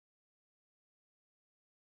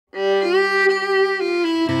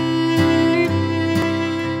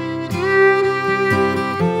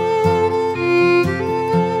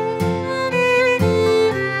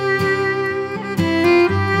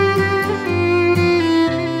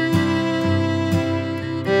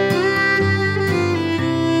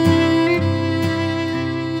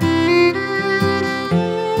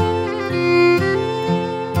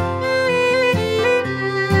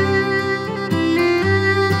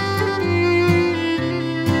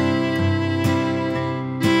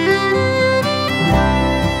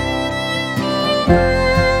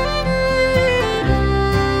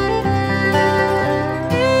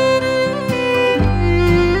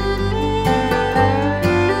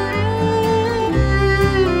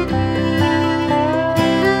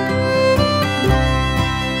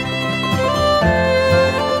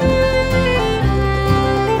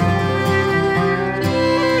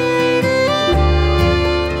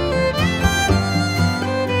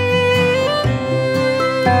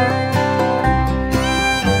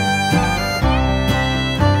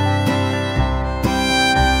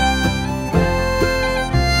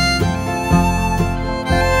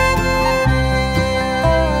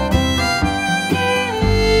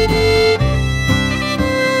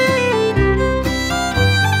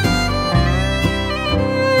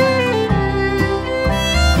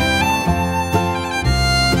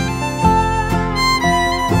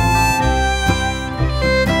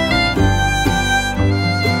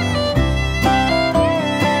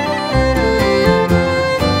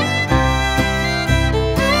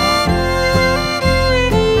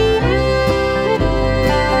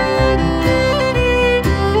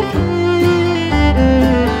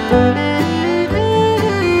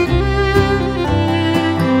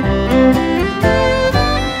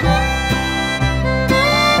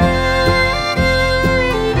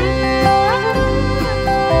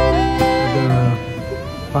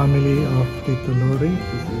family of Tito Lori.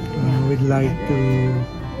 We'd like to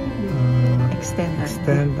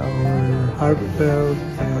extend our heartfelt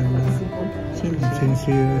and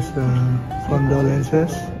sincere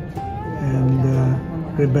condolences, and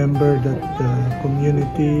remember that the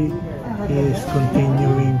community is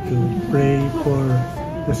continuing to pray for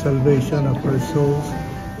the salvation of our souls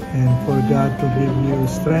and for God to give you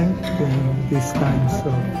strength in these times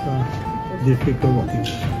of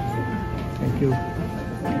difficulties. Thank you.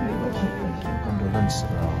 Condolence to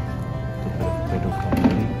Pedro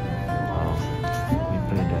family. We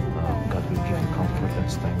pray that God will give you comfort at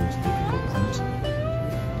times, difficult times.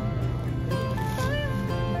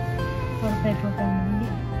 For Pedro family,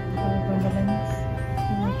 our condolence.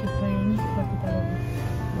 We will keep praying for the Lord.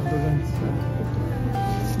 Condolence,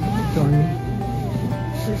 Tony.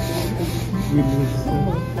 We miss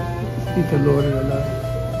Tito Lori a lot.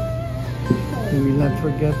 We will not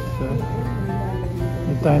forget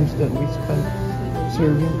the times that we spent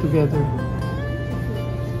serving together.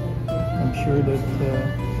 I'm sure that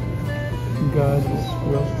God is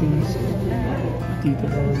well pleased with Tito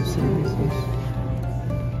Lori's services.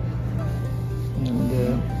 And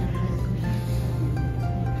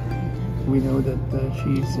we know that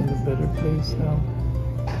she's in a better place now.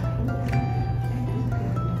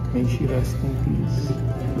 May she rest in peace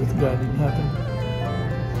with God in heaven.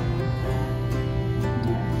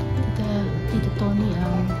 Tito Tony,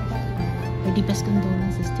 our deepest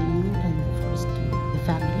condolences to you and of course to the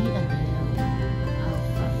family and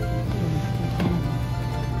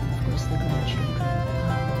of course the grandchildren.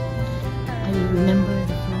 I remember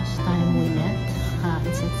the first time we met.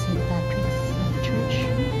 It's at St. Patrick's Church,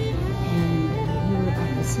 and you were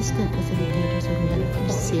an assistant facilitator, so we had a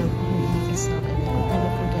first sale here in Mississauga, and I could never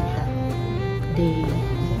forget that day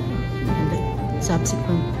and the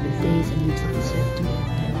subsequent days and weeks that we served together.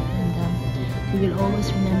 And we will always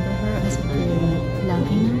remember her as a very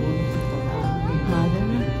loving mother,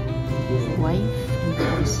 wife, and of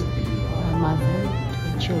course mother to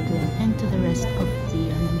her children and to the rest of the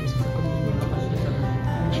members of the community.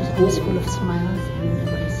 She's always full of smiles, and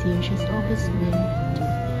whenever I see her, she's always there to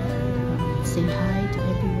say hi to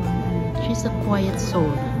everyone. And she's a quiet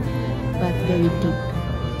soul, but very deep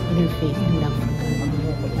in her faith and love for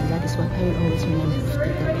God. And that is what I will always remember of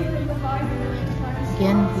Tita Lori.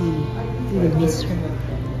 Again, we will miss her,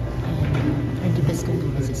 and our deepest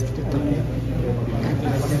condolences to Tita Lori. God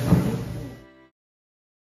bless.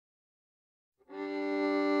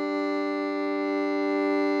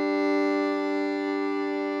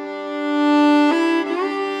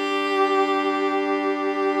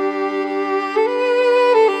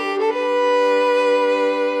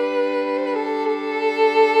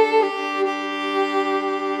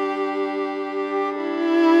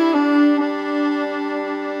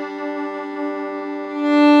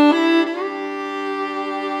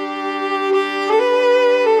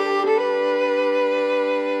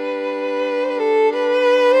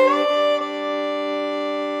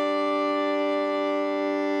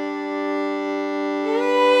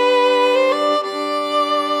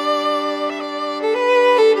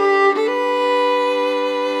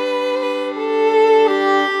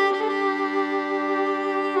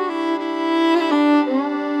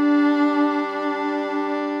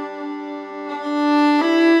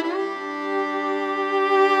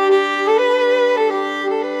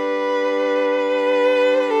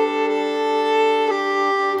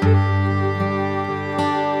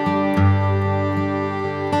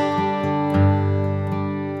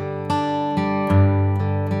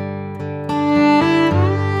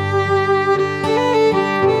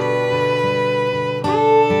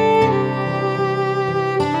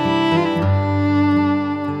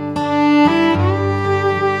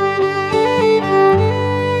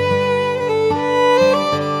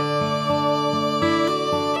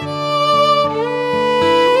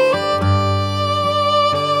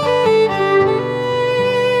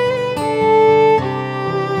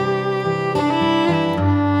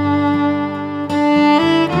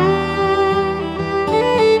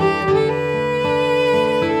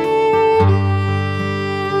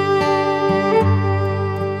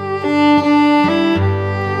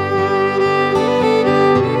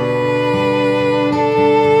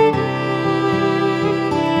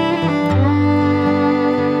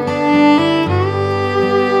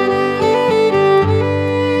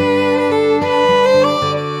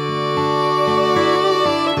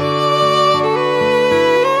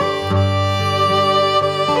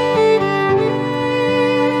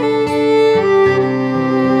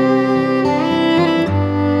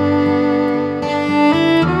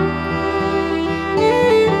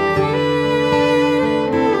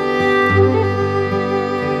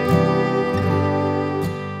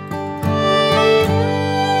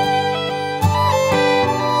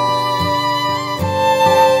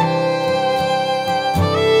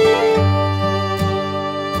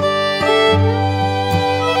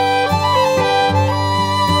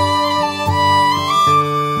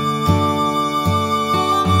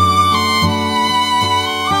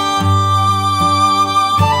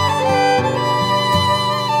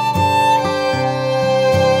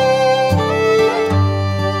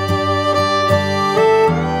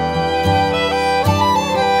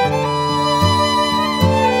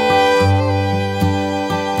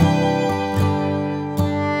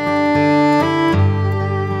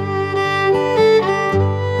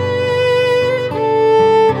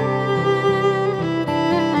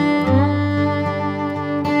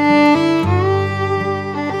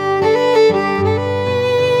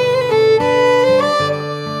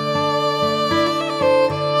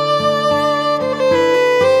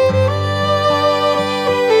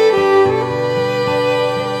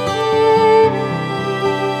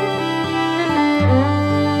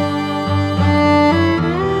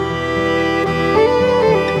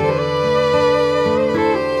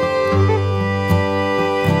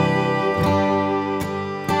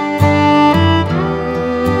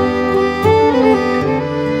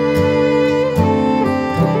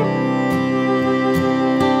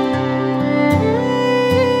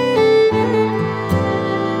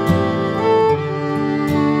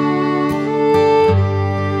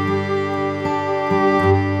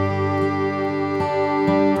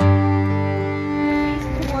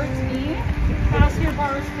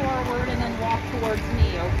 walk towards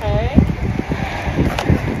me, okay?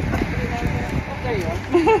 Oh, there you go.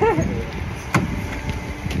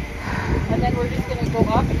 And then we're just going to go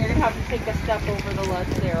up, and you're going to have to take a step over the ledge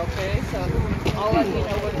there, okay? So I'll let you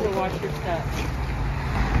know when to watch your steps.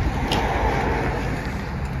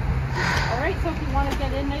 Alright, so if you want to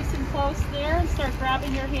get in nice and close there and start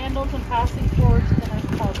grabbing your handles and passing forward to the next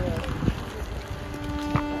cover.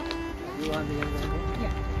 You want to get ready?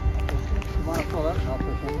 Yeah. You want to pull up? I'll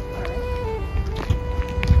push in. Alright.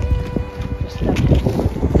 Just step in.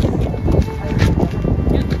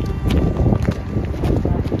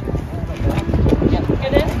 Yep,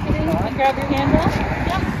 get in and grab your handle.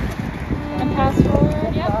 Yep. And pass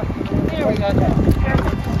forward. Yep. There we go.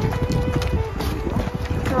 Perfect.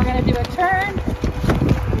 So we're going to do a turn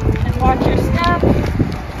and watch your step.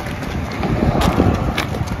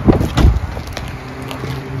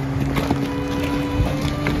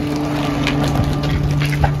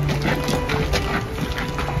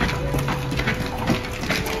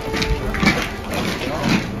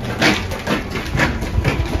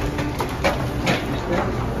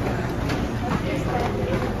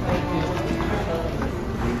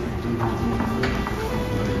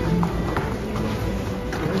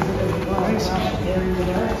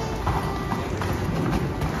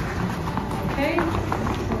 Okay,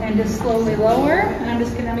 and just slowly lower, and I'm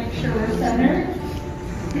just going to make sure we're centered.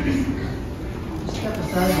 Step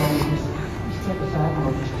aside while we just step aside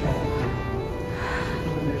while we just check.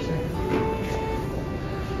 Over there, sir.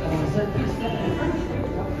 Step in first. There we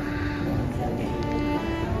go.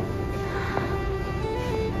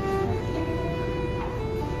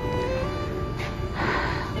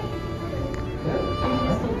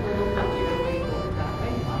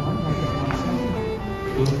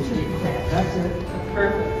 That's it.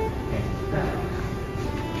 Perfect.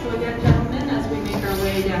 So again, gentlemen, as we make our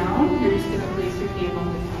way down, you're just going to place your hand on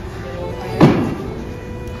the hospital side.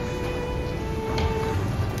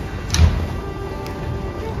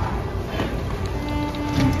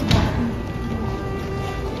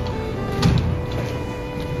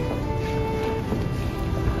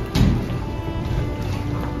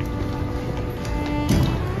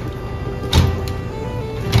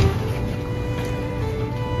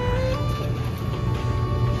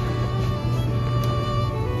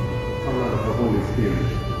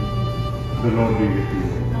 The Lord be with you.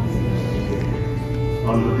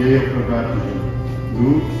 On the day of her baptism,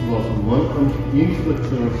 Lourdes was welcomed into the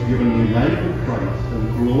church, given new life in Christ, and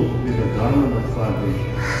clothed with the garment of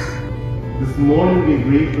salvation. This morning we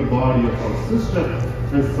greet the body of our sister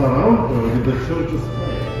and surround her with the church's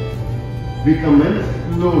prayer. We commend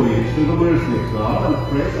glory to the mercy of God and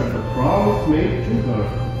pray that the promise made to her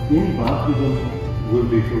in baptism will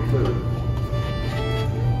be fulfilled.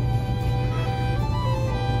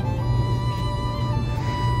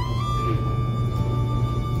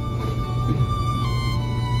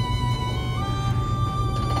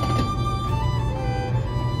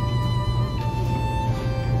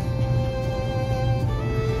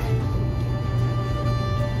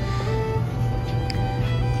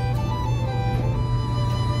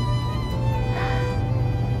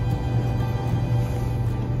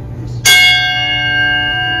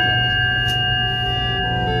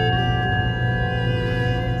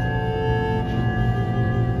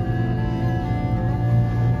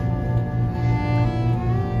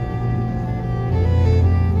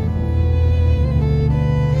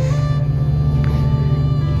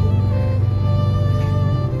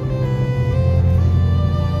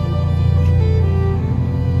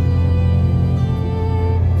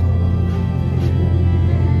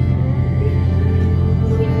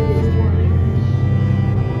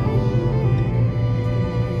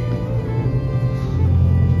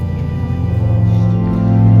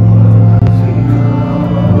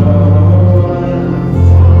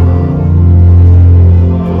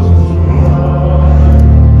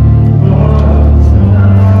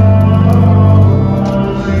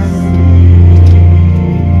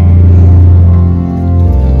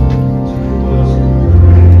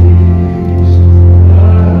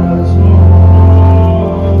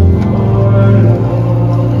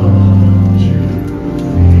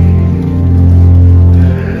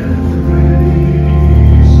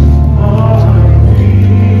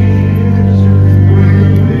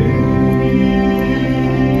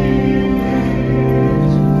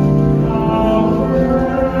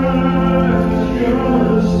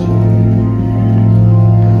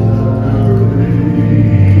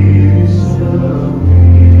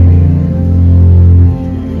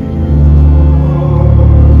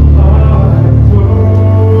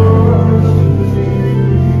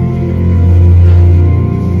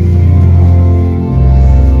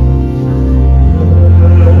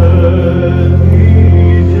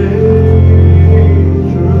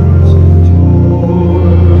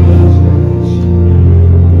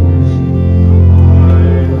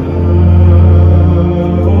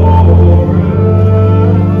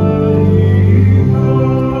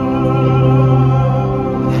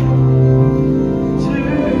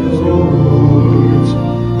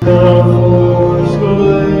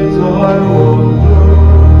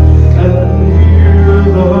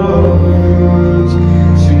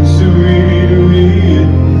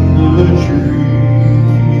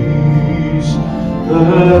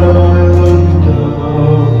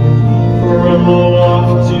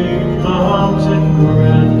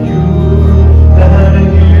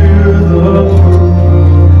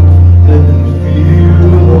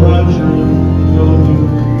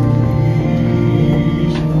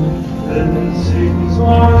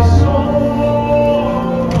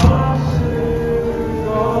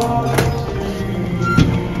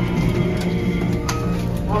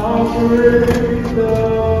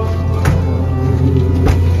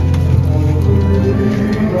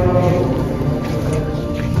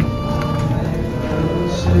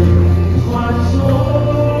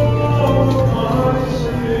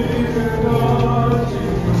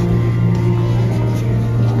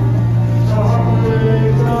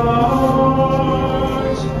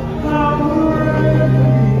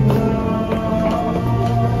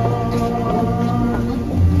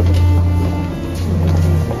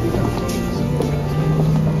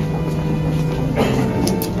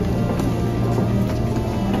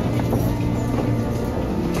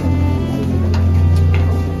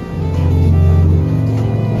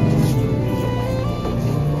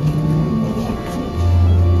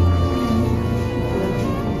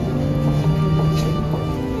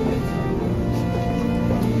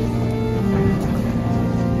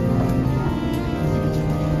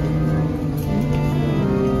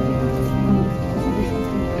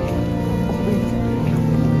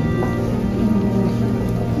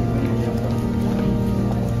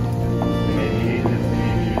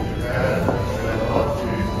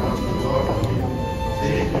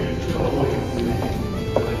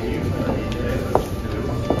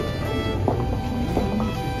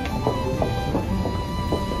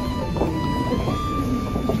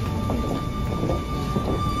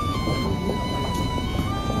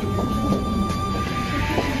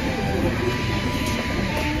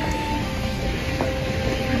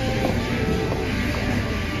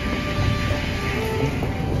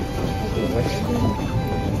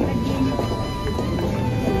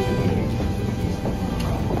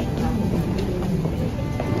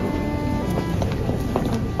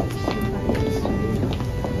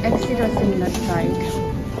 Exit was in that side.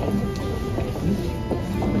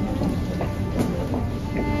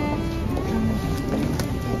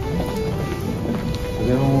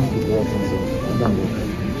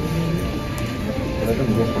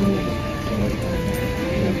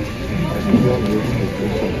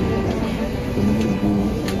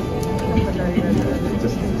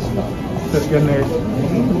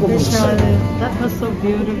 That was so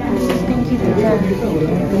beautiful. Thank you, teacher.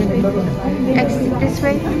 Exit this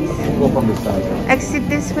way, please. Go from the side. Exit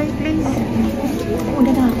this way, please.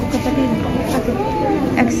 Una na ako, kapatid.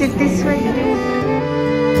 Exit this way, please.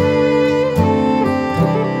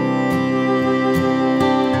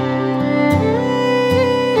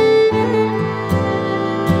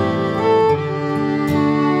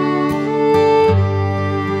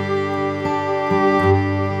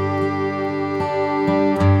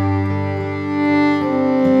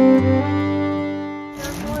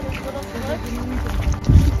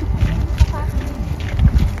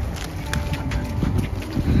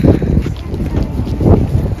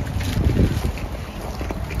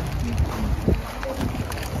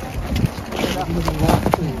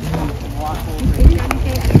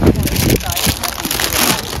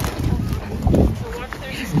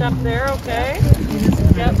 Step there, okay?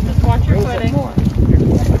 Yep, just watch your footing.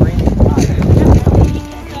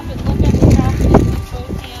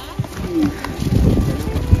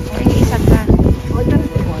 Isa ka.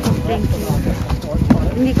 Thank you.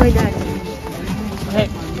 Hindi ko idali. Okay.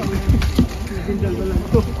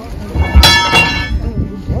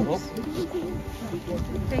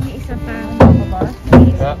 Kaya isa pa.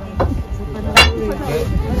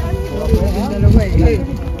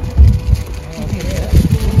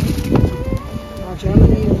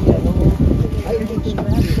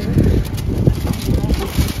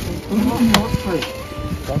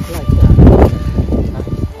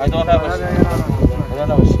 I don't have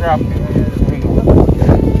a strap.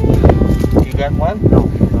 You got one? No.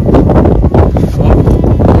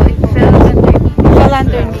 It fell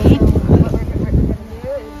underneath.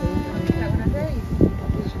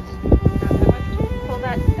 Pull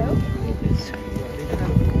that out.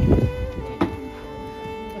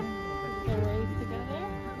 Okay, raise together.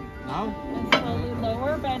 Now? And slowly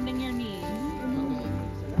lower, bending your knees.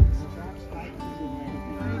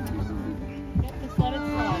 Yep, just let it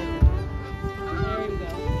slide. There you go.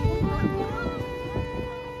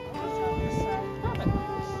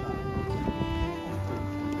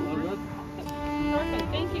 Perfect. Perfect.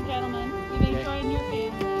 Thank you, gentlemen. You've enjoyed your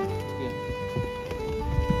family.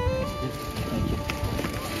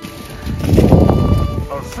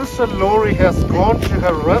 Our sister Lori has gone to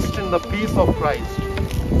her rest in the peace of Christ.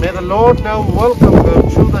 May the Lord now welcome her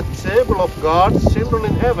to the table of God's children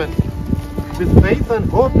in heaven. With faith and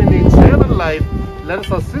hope in eternal life, let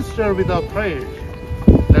us assist her with our prayers.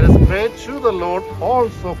 Let us pray to the Lord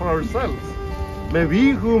also for ourselves. May we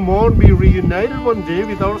who mourn be reunited one day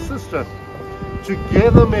with our sister.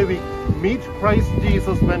 Together may we meet Christ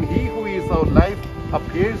Jesus when He who is our life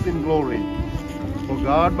appears in glory. O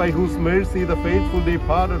God, by whose mercy the faithful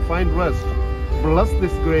departed find rest, bless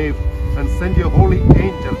this grave and send your holy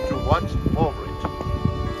angel to watch over it.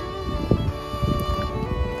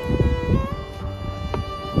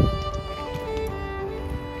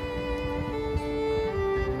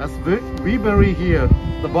 As we bury here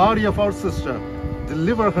the body of our sister,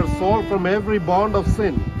 deliver her soul from every bond of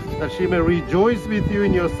sin, that she may rejoice with you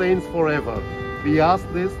in your saints forever. We ask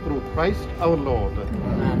this through Christ our Lord.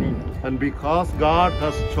 Amen. And because God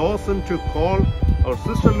has chosen to call our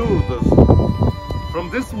sister Lourdes from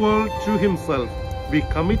this world to Himself, we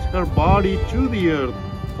commit her body to the earth,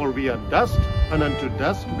 for we are dust, and unto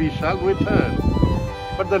dust we shall return.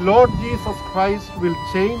 But the Lord Jesus Christ will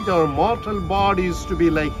change our mortal bodies to be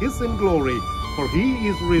like His in glory, for He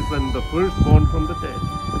is risen, the firstborn from the dead.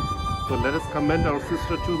 So let us commend our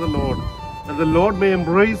sister to the Lord, and the Lord may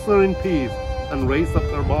embrace her in peace and raise up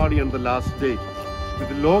her body on the last day.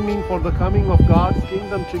 With longing for the coming of God's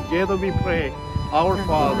kingdom, together we pray, Our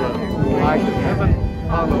Father, who art in heaven,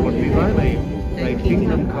 hallowed be thy name. Thy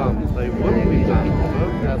kingdom come, thy will be done on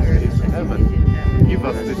earth as it is in heaven. Give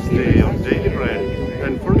us this day our daily bread,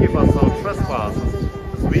 and forgive us our trespasses,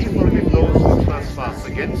 as we forgive those who trespass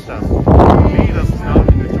against us. Lead us not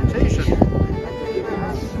into temptation.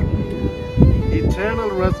 Eternal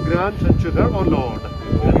rest grant unto her, O Lord,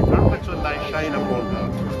 and perpetual light shine upon her.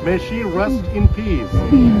 May she rest in peace.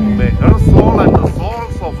 May her soul and the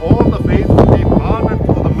souls of all the faithful departed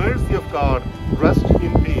through the mercy of God rest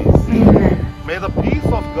in peace. May the peace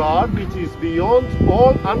of God, which is beyond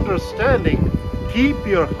all understanding, keep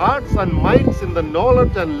your hearts and minds in the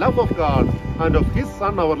knowledge and love of God and of His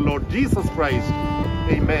Son, our Lord Jesus Christ.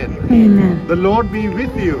 Amen. Amen. The Lord be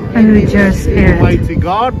with you. And with your spirit. Almighty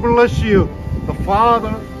God bless you, the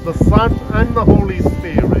Father, the Son, and the Holy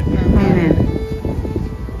Spirit. Amen.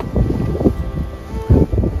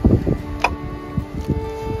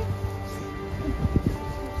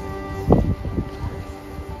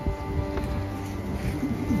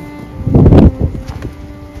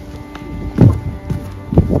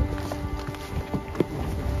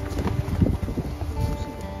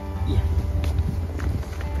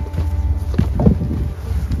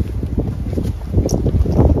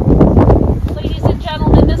 Ladies and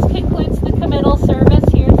gentlemen, this concludes the committal service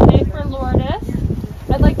here today for Lourdes.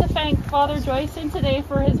 I'd like to thank Father Joyson today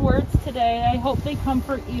for his words today. I hope they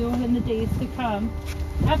comfort you in the days to come.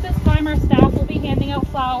 At this time, our staff will be handing out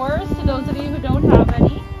flowers to those of you who don't have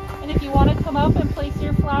any. And if you want to come up and place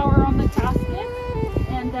your flower on the casket,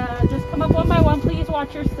 and just come up one by one, please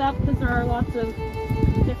watch your step because there are lots of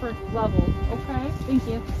different levels. Okay? Thank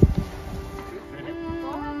you.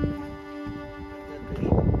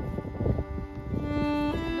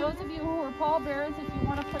 And those of you who are pallbearers, if you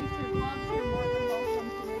want to place your gloves, you're more than welcome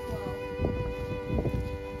to as well.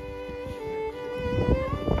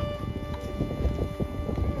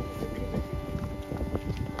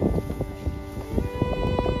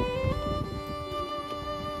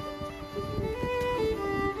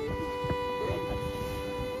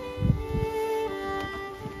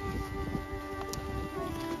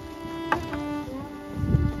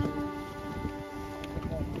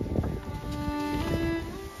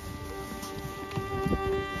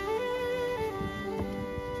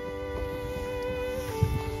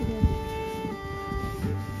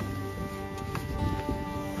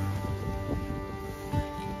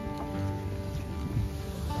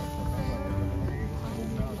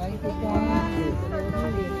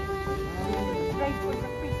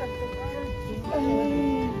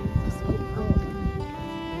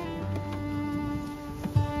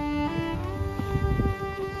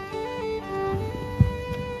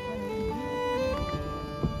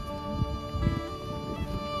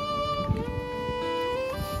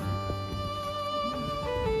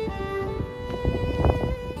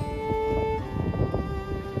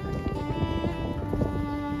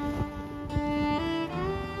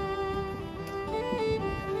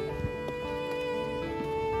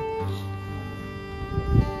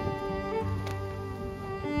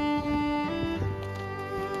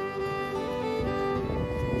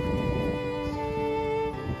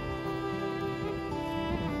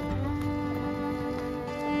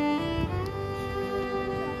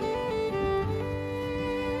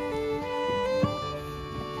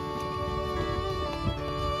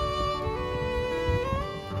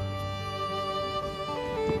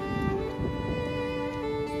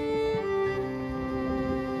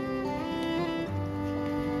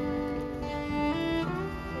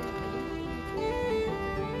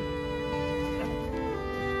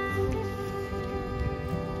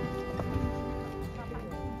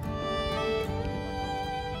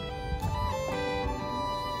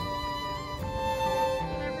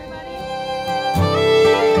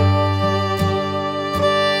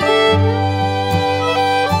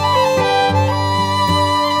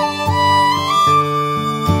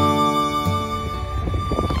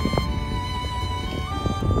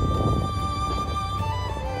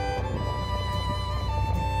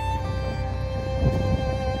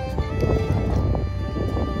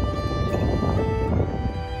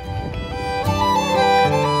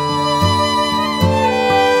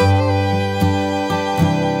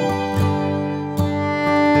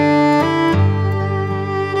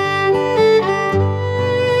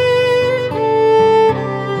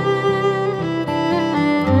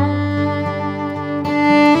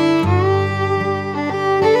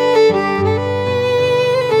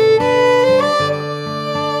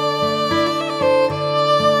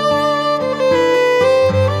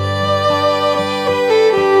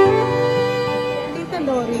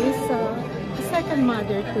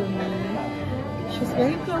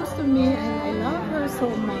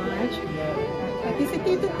 Pati si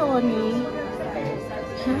Tito Tony,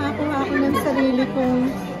 nakakuha ko ng sarili kong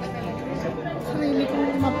sarili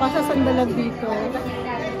kong mapasasandalag dito.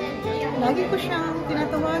 Lagi ko siyang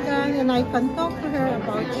tinatawagan and I can talk to her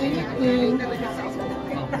about anything.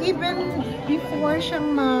 Even before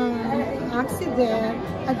siyang ma-accident,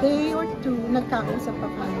 a day or two, nagkakausap pa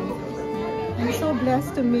kami. I'm so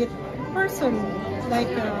blessed to meet a person like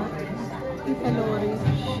Tita Lourdes.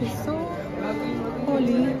 She's so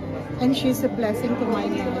holy and she's a blessing to my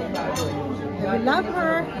life. I will love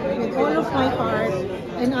her with all of my heart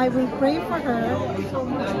and I will pray for her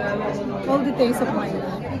all the days of my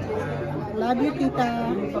life. Love you,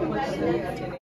 Tita.